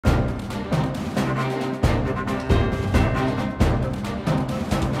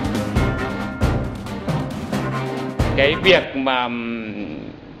cái việc mà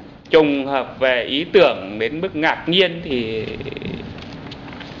trùng hợp về ý tưởng đến mức ngạc nhiên thì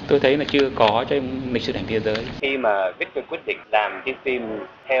tôi thấy là chưa có trong lịch sử ảnh thế giới. Khi mà Victor quyết định làm cái phim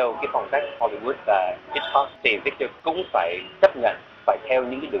theo cái phong cách Hollywood và Hitchcock thì Victor cũng phải chấp nhận phải theo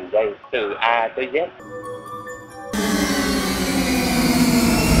những cái đường dây từ A tới Z.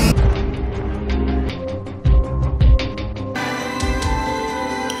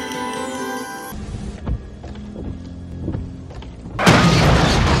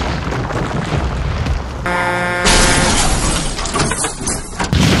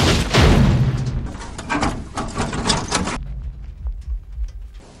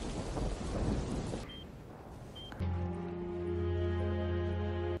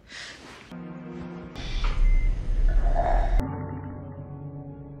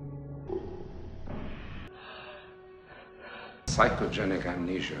 Psychogenic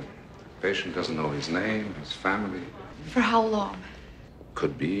amnesia. The patient doesn't know his name, his family. For how long?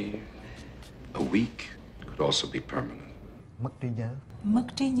 Could be a week. Could also be permanent. Mất trí nhớ. Mất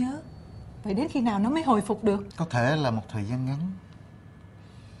trí nhớ? Vậy đến khi nào nó mới hồi phục được? Có thể là một thời gian ngắn,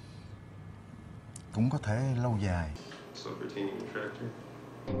 cũng có thể lâu dài.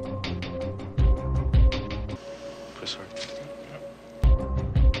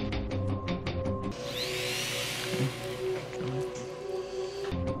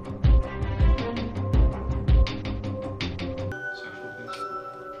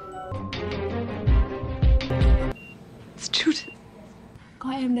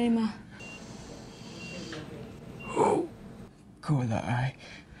 Có em đây mà. Cô là ai?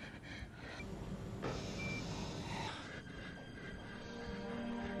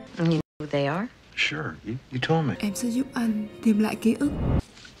 You know who they are? Sure, you told me. Em sẽ giúp anh tìm lại ký ức.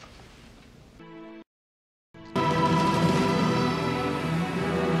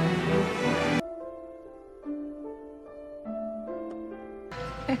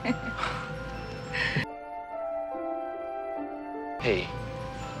 Hey,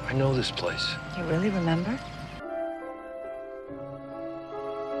 I know this place. You really remember?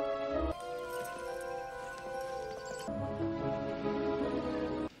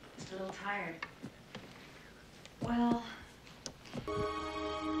 Just a little tired. Well,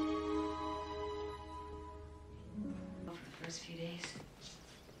 for the first few days.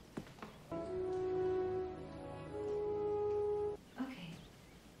 Okay.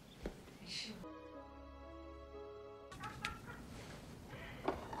 Sure.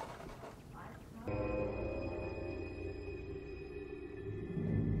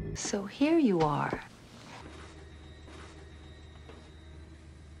 So here you are.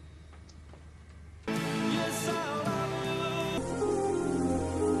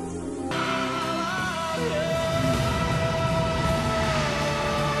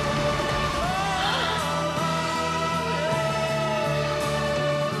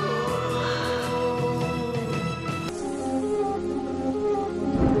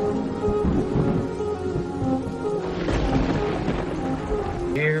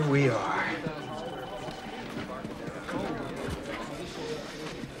 Here we are.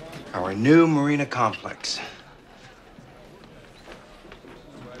 Our new marina complex.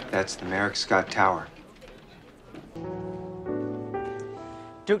 That's the Merrick Scott Tower.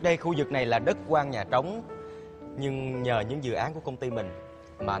 Trước đây khu vực này là đất hoang nhà trống, nhưng nhờ những dự án của công ty mình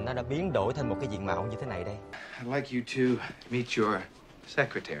mà nó đã biến đổi thành một cái diện mạo như thế này đây. I'd like you to meet your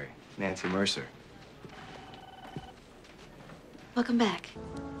secretary, Nancy Mercer. Welcome back.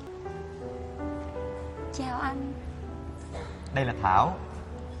 Chào anh. Đây là Thảo,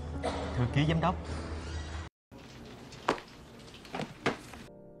 thư ký giám đốc.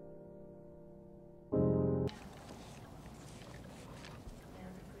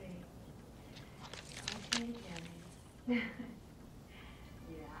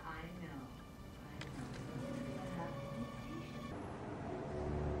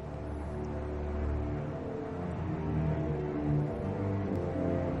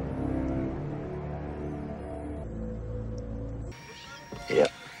 Yep,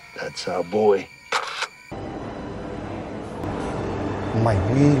 that's our boy. Mày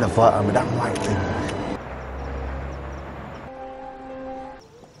nghi là vợ mày đang ngoại tình.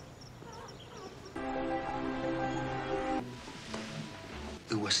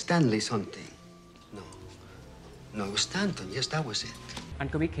 It was Stanley something. No, it was Stanton. Yes, that was it. Anh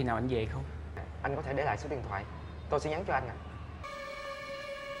có biết khi nào anh về không? Anh có thể để lại số điện thoại, tôi sẽ nhắn cho anh ạ.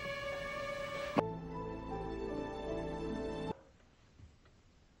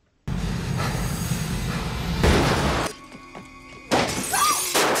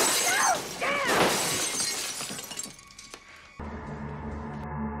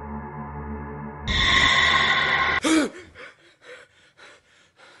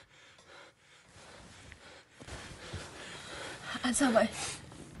 Sao vậy?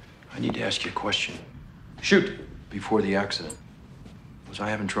 I need to ask you a question. Shoot! Before the accident, was I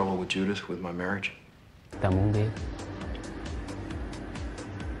having trouble with Judith with my marriage? Tao muốn biết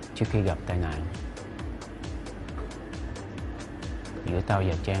trước khi gặp tai nạn giữa tao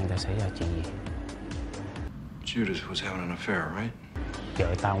và Trang đã xảy ra chuyện gì? Judith was having an affair, right?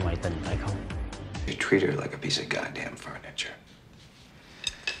 Vợ tao ngoại tình phải không? You treat her like a piece of goddamn furniture.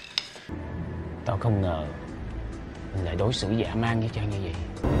 Tao không ngờ mình lại đối xử dã man với Trang như vậy.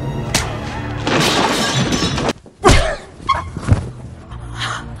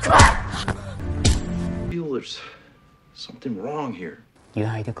 I feel there's something wrong here. Giữa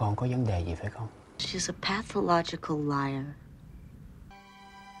hai đứa con có vấn đề gì phải không? She's a pathological liar.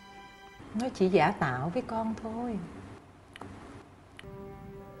 Nó chỉ giả tạo với con thôi.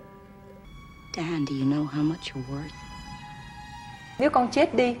 Dan, do you know how much you're worth? Nếu con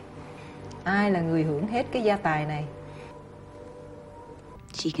chết đi, ai là người hưởng hết cái gia tài này?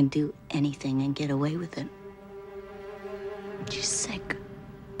 She can do anything and get away with it. She's sick.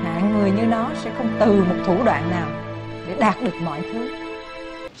 Hạng người như nó sẽ không từ một thủ đoạn nào để đạt được mọi thứ.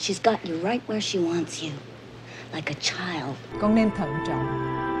 She's got you right where she wants you, like a child. Con nên thận trọng,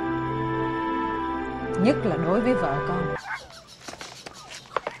 nhất là đối với vợ con.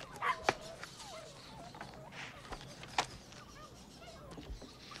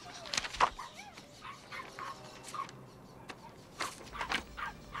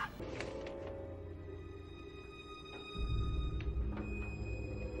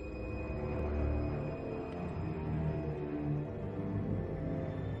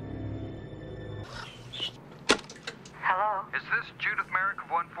 Hello? Is this Judith Merrick of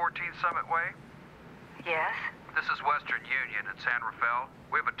 114 Summit Way? Yes? This is Western Union in San Rafael.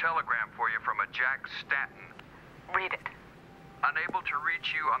 We have a telegram for you from a Jack Stanton. Read it. Unable to reach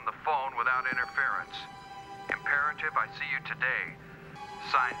you on the phone without interference. Imperative I see you today.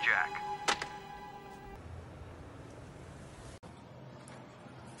 Signed, Jack.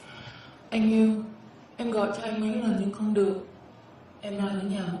 Anh yêu, em gọi cho anh mấy lần nhưng không được. Em đang ở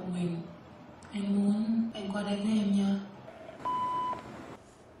nhà một mình. Anh muốn anh qua đây với em nha.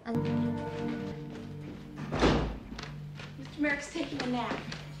 Mr. Merrick's taking a nap.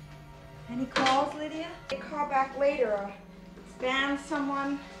 Any calls, Lydia? Call back later. Stan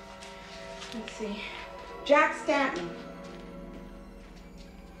someone. Let's see. Jack Stanton.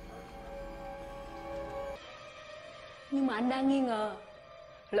 Nhưng mà anh đang nghi ngờ.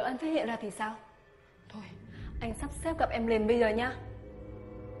 Lỡ anh phát hiện ra thì sao? Thôi, anh sắp xếp gặp em liền bây giờ nha.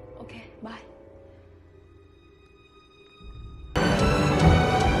 Ok, bye.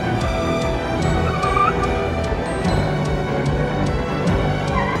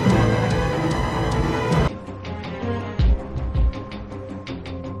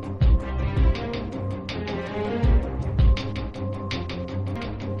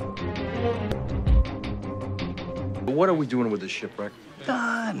 What are we doing with this shipwreck?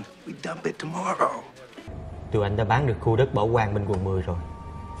 Done. We dump it tomorrow. Tụi anh đã bán được khu đất bỏ hoang bên quận 10 rồi.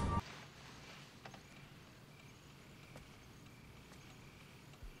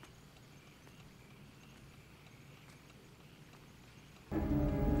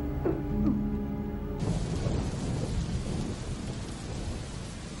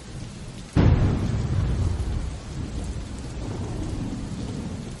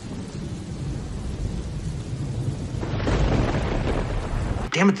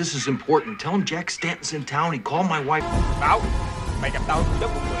 Damn it, this is important. Tell him Jack Stanton's in town. He called my wife. Báo, mày gặp tao khu đất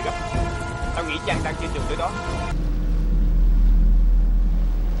quận 10 gấp. Tao nghĩ Trang đang trên đường tới đó.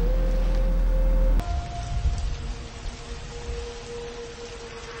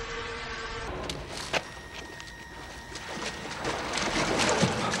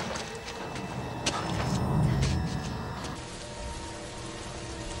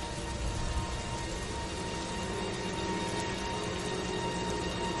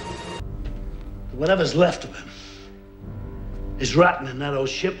 Whatever's left of him is rotten in that old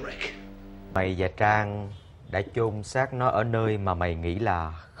shipwreck. Mày và Trang đã chôn xác nó ở nơi mà mày nghĩ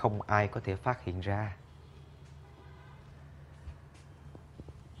là không ai có thể phát hiện ra.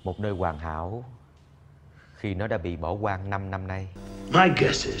 Một nơi hoàn hảo khi nó đã bị bỏ hoang 5 năm nay. My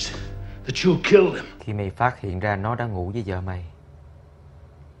guess is that you killed him. Khi mày phát hiện ra nó đã ngủ với vợ mày,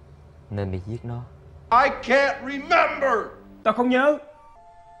 nên mày giết nó. I can't remember. Tao không nhớ.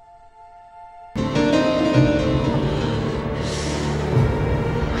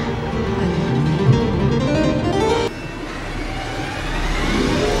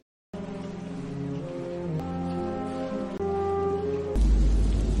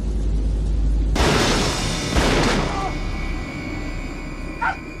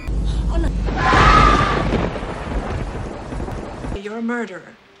 a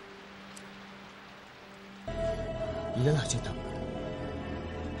murderer. Vậy đó là sự thật.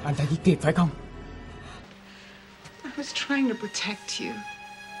 Anh ta giết Kiệt phải không? I was trying to protect you.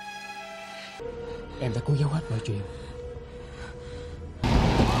 Em đã cố giấu hết mọi chuyện.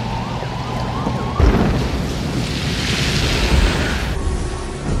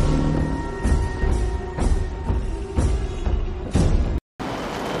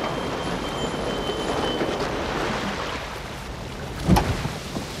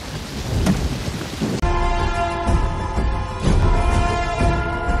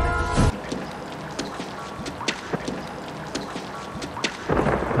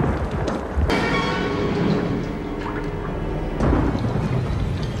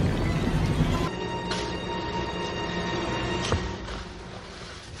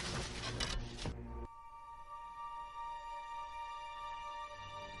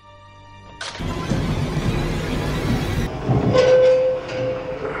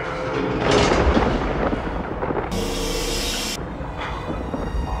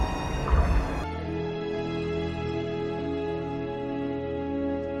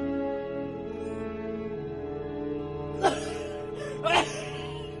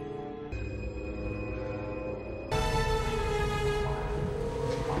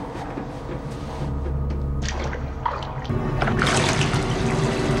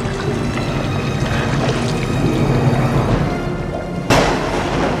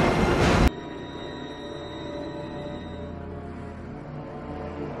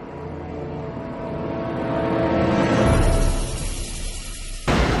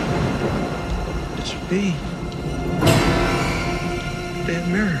 Be the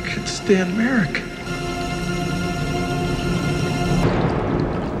American. Stay American.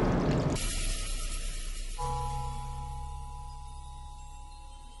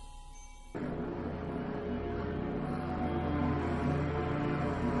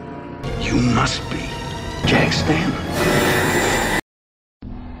 You must be Jack Stanton.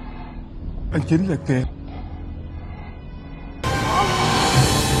 Anh chính là Kiệt.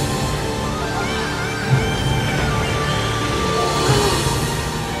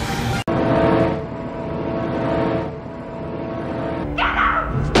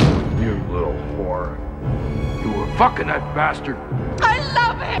 Fucking that bastard. I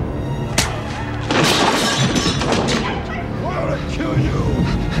love him! I'm gonna kill you!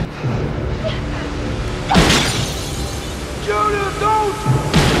 Junior, don't!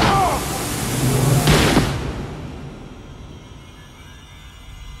 Oh!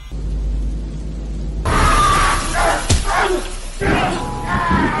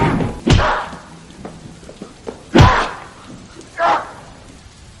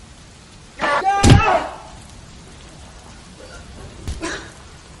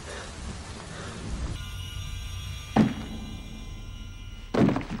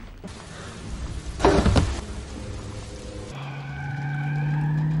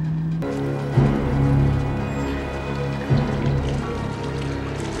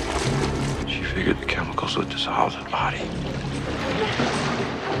 Figured the chemicals would dissolve the body.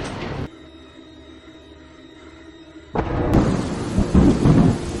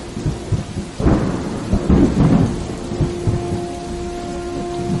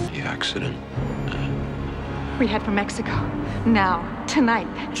 The accident. We head for Mexico. Now, tonight.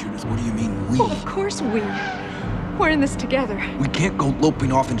 Judith, what do you mean, we? Well, of course we. We're in this together. We can't go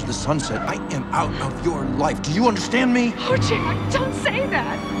loping off into the sunset. I am out of your life. Do you understand me? Oh, Jack, don't say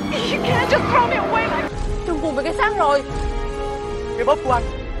that. You can't just throw me away like... Đừng cùng với cái xác rồi. Cái bóp của anh,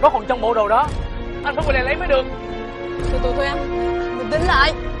 nó còn trong bộ đồ đó. Anh phải quay lại lấy mới được. Thôi em, bình tĩnh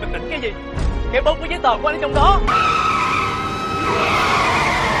lại. Bình tĩnh cái gì? Cái bóp với giấy tờ của anh ở trong đó.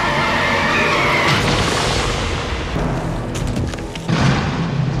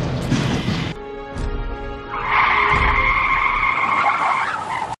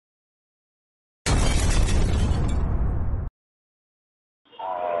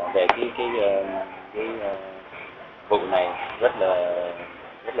 Về cái vụ này rất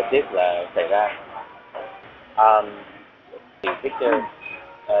là tiếc là xảy ra. Thì Victor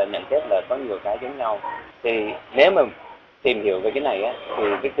nhận xét là có nhiều cái giống nhau. Thì nếu mà tìm hiểu về cái này á, thì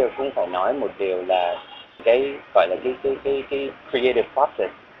Victor cũng phải nói một điều là cái gọi là cái creative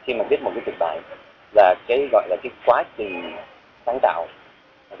process khi mà viết một cái kịch bản là cái gọi là cái quá trình sáng tạo.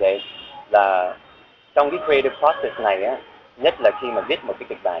 Okay. Là trong cái creative process này á, nhất là khi mà viết một cái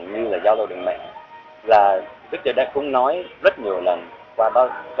kịch bản như là Giao lộ đường mẹ, là Victor đã cũng nói rất nhiều lần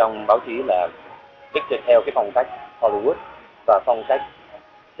trong báo chí là Victor theo cái phong cách Hollywood và phong cách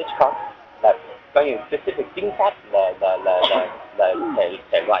Hitchcock, là có những specific chính xác là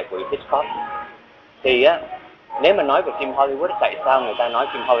thể loại của Hitchcock. Thì á Nếu mà nói về phim Hollywood, tại sao người ta nói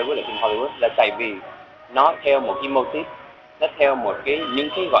phim Hollywood là phim Hollywood, là tại vì nó theo một cái motif, nó theo một những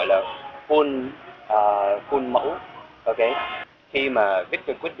cái gọi là khuôn mẫu. Ok, khi mà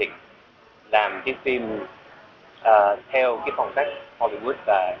Victor quyết định làm cái phim theo cái phong cách Hollywood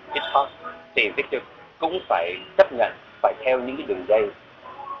và Hitchcock thì Victor cũng phải chấp nhận phải theo những cái đường dây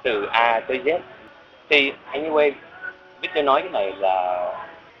từ A tới Z. Thì anyway, Victor nói cái này là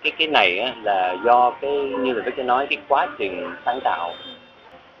cái này á, là do cái như là Victor nói, cái quá trình sáng tạo.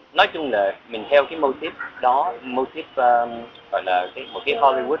 Nói chung là mình theo cái motif đó, motif gọi là một cái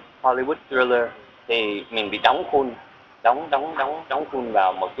Hollywood thriller, thì mình bị đóng khuôn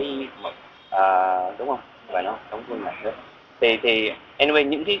vào một cái đúng không? Phải nó đóng khuôn này nữa. Thì anyway,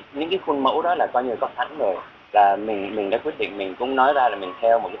 những cái khuôn mẫu đó là coi như có sẵn rồi, là mình đã quyết định, mình cũng nói ra là mình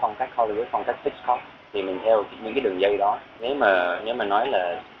theo một cái phong cách Hollywood, phong cách Hitchcock, thì mình theo những cái đường dây đó. Nếu mà nói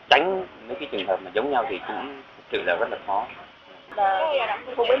là tránh mấy cái trường hợp mà giống nhau thì cũng thực sự là rất là khó.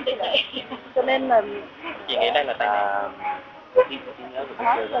 Phụ huynh tỷ lệ, cho nên là chị nghĩ đây là trí nhớ của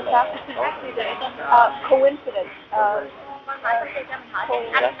coincidence.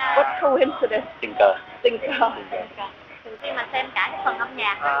 What coincidence? Tình cờ. Khi mà xem cả cái phần âm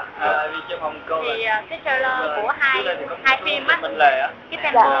nhạc thì cái trailer của hai phim á, cái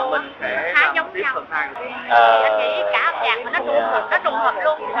tempo khá giống nhau. Anh nghĩ cả âm nhạc mà nó trùng hợp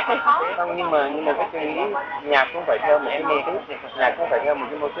luôn thì còn khó. Không, nhưng mà cái suy nghĩ nhạc cũng phải theo một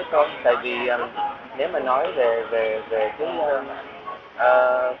cái motif, thôi. Tại vì nếu mà nói về cái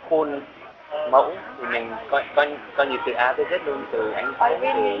khuôn mẫu thì mình coi như từ A tới Z luôn, từ ánh sáng,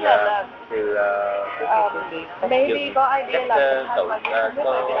 từ maybe có idea là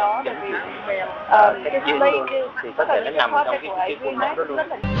đó cách diễn luôn, thì có thể nó nằm trong cái khuôn mẫu đó luôn.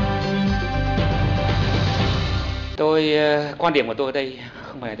 Quan điểm của tôi ở đây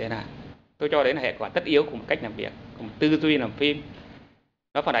không phải thế nào. Tôi cho đấy là hệ quả tất yếu của một cách làm việc, của một tư duy làm phim.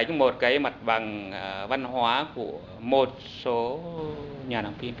 Nó phản ánh một cái mặt bằng văn hóa của một số nhà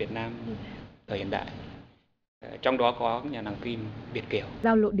làm phim Việt Nam thời hiện đại. Trong đó có nhà làm phim Việt kiều.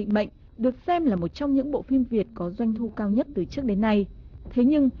 Giao lộ định mệnh được xem là một trong những bộ phim Việt có doanh thu cao nhất từ trước đến nay. Thế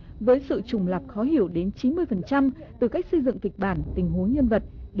nhưng, với sự trùng lặp khó hiểu đến 90% từ cách xây dựng kịch bản, tình huống nhân vật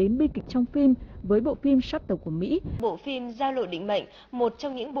đến bi kịch trong phim với bộ phim Shuttle của Mỹ. Bộ phim Giao lộ định mệnh, một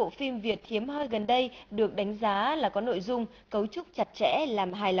trong những bộ phim Việt hiếm hoi gần đây, được đánh giá là có nội dung, cấu trúc chặt chẽ,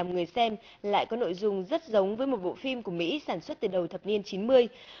 làm hài lòng người xem, lại có nội dung rất giống với một bộ phim của Mỹ sản xuất từ đầu thập niên 90.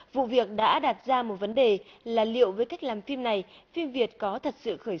 Vụ việc đã đặt ra một vấn đề là liệu với cách làm phim này, phim Việt có thật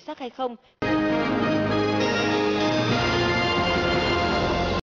sự khởi sắc hay không?